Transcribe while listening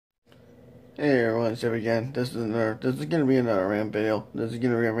Hey everyone, it's Jeff again. This is gonna be another rant video. This is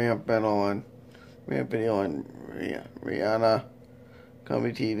gonna be a rant video on Rihanna,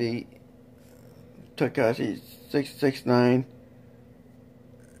 Comedy TV, Takashi 6ix9ine,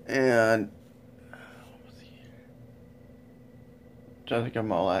 and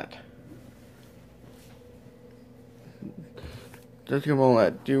Molett.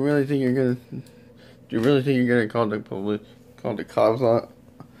 Molett, do you really think you're gonna call the police, call the cops on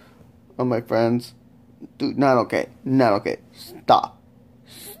my friends? Dude, not okay. Not okay. Stop.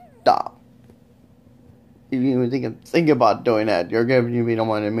 If you even think about doing that, you're giving me the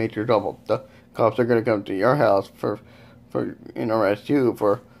one in major trouble. The cops are gonna come to your house for arrest you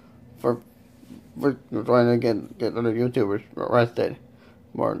for trying to get other YouTubers arrested.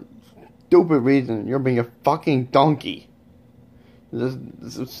 For stupid reason. You're being a fucking donkey. This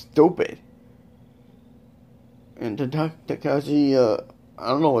is stupid. And Takashi, I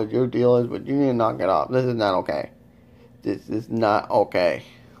don't know what your deal is, but you need to knock it off. This is not okay. This is not okay.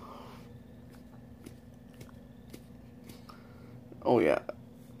 Oh yeah,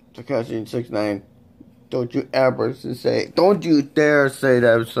 Takashi 6ix9ine. Don't you dare say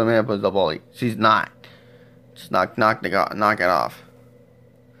that Samantha's a bully. She's not. Just knock it off.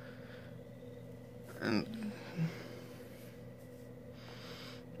 And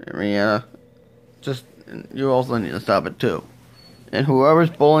Rihanna, you also need to stop it too. And whoever's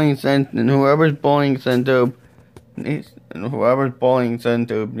bullying Centube needs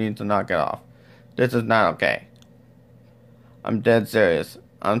to knock it off. This is not okay. I'm dead serious.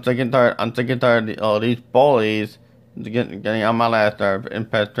 I'm sick and tired of all these bullies getting on my last nerve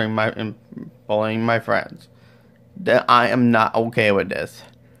and bullying my friends. That I am not okay with this.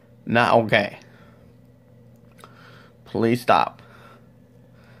 Not okay. Please stop.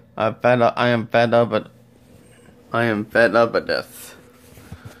 I am fed up with this.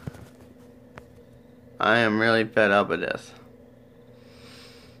 I am really fed up with this.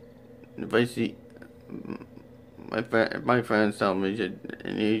 If I see my friends tell me that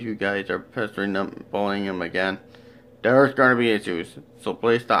any of you guys are pestering them, bullying him again, there's gonna be issues. So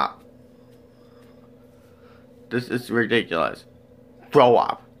please stop. This is ridiculous. Grow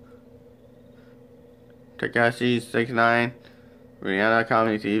up. Takashi 6ix9ine, Rihanna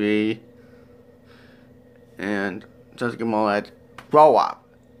Comedy TV, and Jessica Molett, grow up.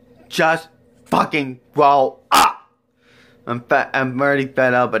 Just fucking grow up. I'm already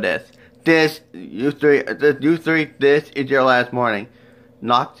fed up with this. This is your last warning.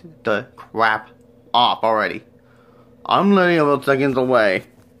 Knock the crap off already. I'm literally about seconds away.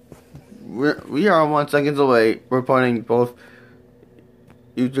 We are 1 second away reporting both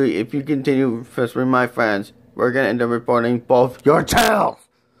you three. If you continue pestering my friends, we're gonna end up reporting both your channels.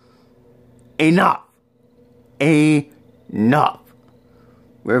 Enough.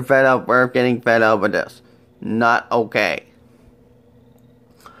 We're fed up. We're getting fed up with this. Not okay.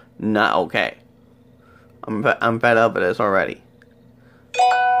 Not okay. I'm fed up with this already.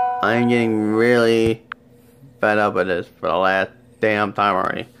 I'm getting really fed up with this for the last damn time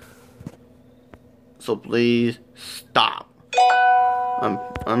already. So please stop. I'm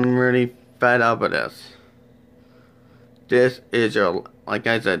really fed up with this. This is like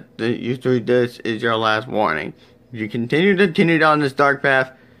I said, this is your last warning. If you continue down this dark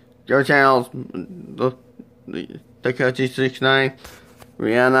path, your channels, the Takashi 6ix9ine,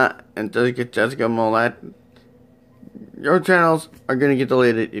 Rihanna, and Jessica Molett, your channels are gonna get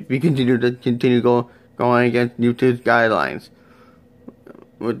deleted if you continue going against YouTube's guidelines.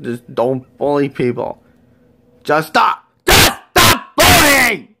 With this, don't bully people. Just stop. Just stop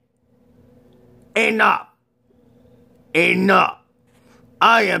bullying. Enough.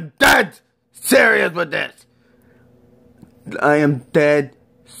 I am dead serious with this. I am dead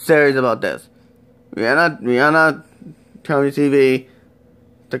serious about this. Rihanna, Comedy TV,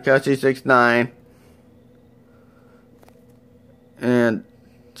 Takashi 6ix9ine, and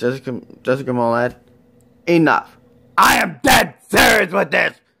Jessica Molett. Enough. I am dead serious with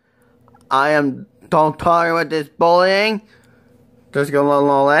this. I am don't tolerate with this bullying. Jessica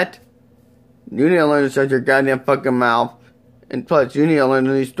Molett. You need to learn to shut your goddamn fucking mouth. And plus, you need to learn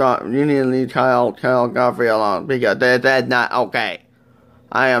to leave Kyle Godfrey alone. Because that's not okay.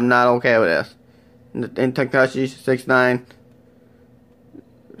 I am not okay with this. And Takashi 6ix9ine,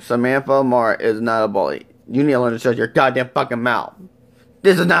 Samantha Moore is not a bully. You need to learn to shut your goddamn fucking mouth.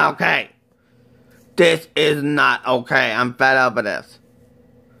 This is not okay. This is not okay. I'm fed up with this.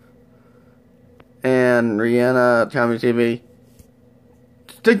 And Rihanna Comedy TV.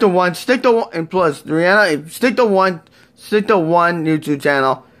 Stick to one, and plus, Rihanna, stick to one YouTube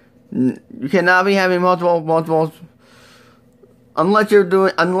channel. You cannot be having multiple Unless you're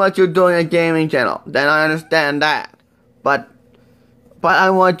doing a gaming channel, then I understand that. But I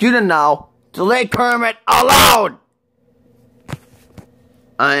want you to know to leave Kermit alone.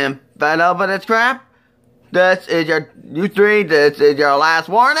 I am fed up with this crap. This is your last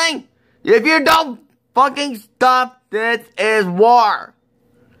warning. If you don't fucking stop, this is war.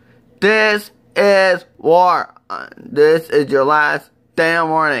 This is war. This is your last damn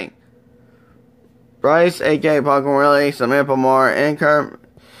warning. Bryce, aka Pokemon Willie, Samantha Moore, and Kermit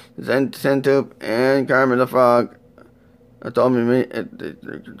Centoop, and Kermit the Frog told me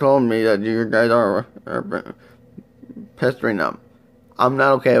that you guys are pestering them. I'm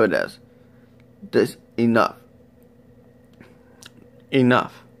not okay with this. Enough.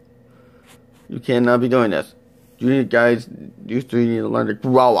 Enough. You cannot be doing this. You three need to learn to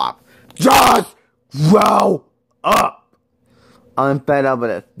grow up. Just grow up. I'm fed up with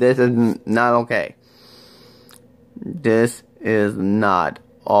this. This is not okay. This is not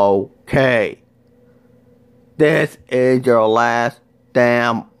okay. This is your last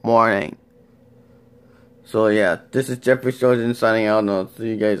damn warning. So yeah, this is Jeffrey Stojan signing out, and I'll see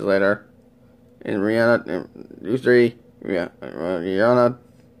you guys later. And Rihanna, U3, Rihanna,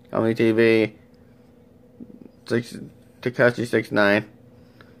 Comedy TV, Takashi 6ix9ine,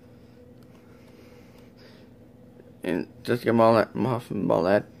 and just get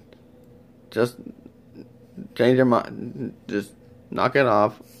Molett. Just change your mind. Just knock it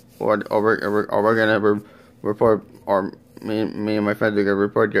off, or we're gonna report, or me and my friends are gonna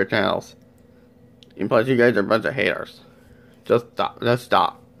report your channels. And plus, you guys are a bunch of haters. Just stop. Let's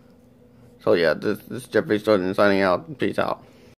stop. So yeah, this is Jeffrey Stojan signing out. Peace out.